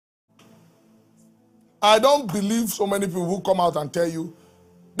I don't believe so many people who come out and tell you,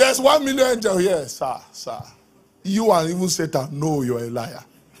 there's 1 million angels here. Sir. You and even Satan know you're a liar.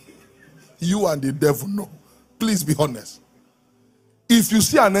 You and the devil know. Please be honest. If you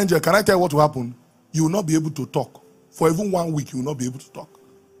see an angel, can I tell you what will happen? You will not be able to talk. For even 1 week, you will not be able to talk.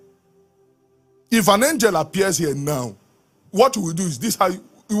 If an angel appears here now, what you will do is this: how you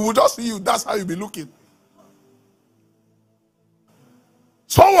will just see you, that's how you'll be looking.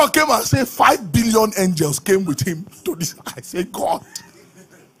 Someone came and said 5 billion angels came with him to this. I say, God,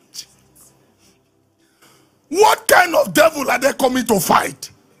 what kind of devil are they coming to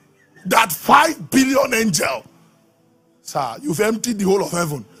fight? That 5 billion angel. Sir, you've emptied the whole of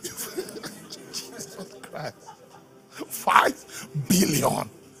heaven. Jesus Christ. 5 billion.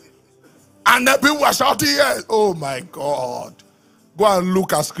 And the people were shouting, yes. Oh my God. Go and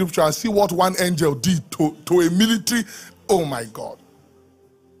look at scripture and see what one angel did to a military. Oh my God.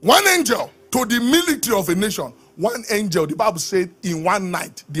 One angel to the military of a nation. One angel, the Bible said, in one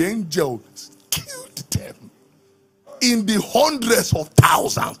night, the angel killed them. In the hundreds of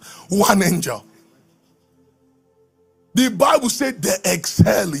thousands, one angel. The Bible said they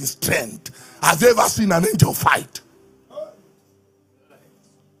excel in strength. Have you ever seen an angel fight?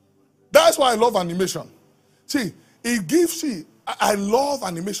 That's why I love animation. See, it gives you, I love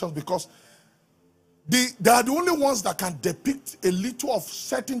animations because they are the only ones that can depict a little of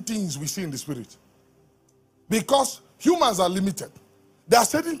certain things we see in the spirit. Because humans are limited. There are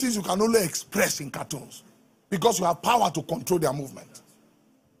certain things you can only express in cartoons because you have power to control their movement.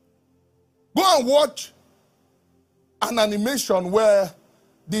 Go and watch an animation where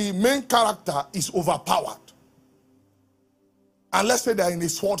the main character is overpowered. And let's say they're in a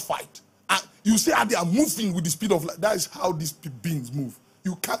sword fight. And you see how they are moving with the speed of light. That is how these beings move.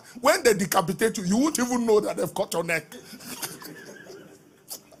 You can't, when they decapitate you, you won't even know that they've cut your neck.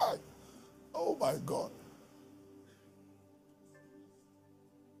 Oh my God.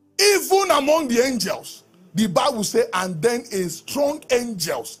 Even among the angels, the Bible says, and then a strong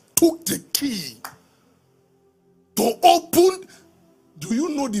angel took the key to open. Do you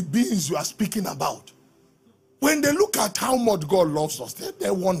know the beings you are speaking about? When they look at how much God loves us,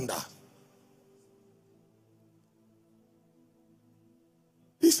 they wonder.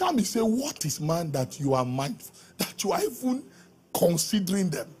 The psalmist says, what is man that you are mindful, that you are even considering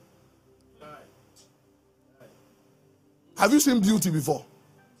them? Have you seen beauty before?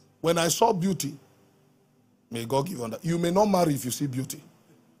 When I saw beauty, may God give you that. You may not marry if you see beauty.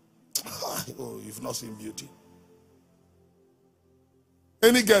 Oh, you've not seen beauty.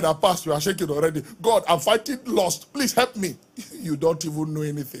 Any girl that passed, you are shaking already. God, I'm fighting lust. Please help me. You don't even know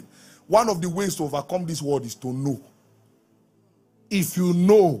anything. One of the ways to overcome this world is to know. If you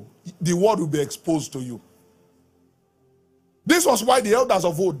know, the world will be exposed to you. This was why the elders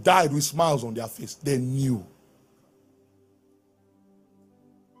of old died with smiles on their face. They knew.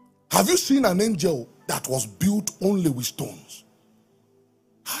 Have you seen an angel that was built only with stones?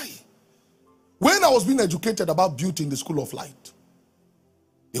 Hi. When I was being educated about beauty in the school of light,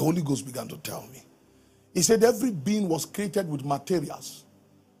 the Holy Ghost began to tell me. He said every being was created with materials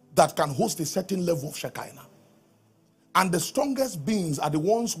that can host a certain level of Shekinah. And the strongest beings are the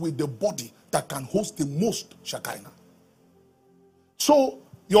ones with the body that can host the most Shekinah. So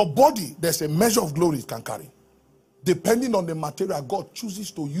your body, there's a measure of glory it can carry, depending on the material God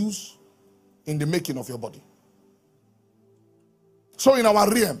chooses to use in the making of your body. So in our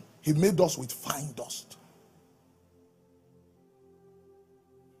realm, he made us with fine dust.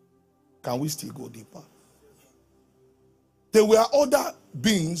 Can we still go deeper? There were other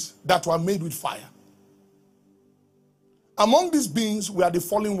beings that were made with fire. Among these beings were the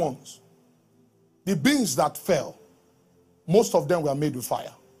fallen ones. The beings that fell, most of them were made with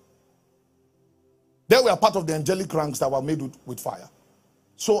fire. They were part of the angelic ranks that were made with fire.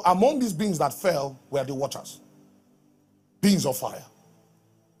 So among these beings that fell were the watchers, beings of fire.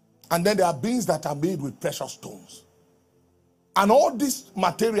 And then there are beings that are made with precious stones. And all these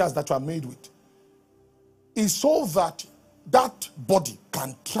materials that you are made with is so that that body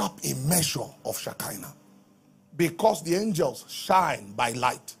can trap a measure of Shekinah. Because the angels shine by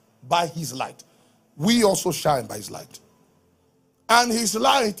light, by his light. We also shine by his light. And his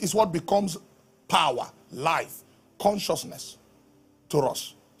light is what becomes power, life, consciousness to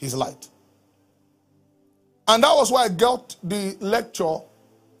us, his light. And that was why I got the lecture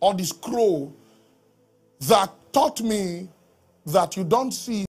or the scroll that taught me that you don't see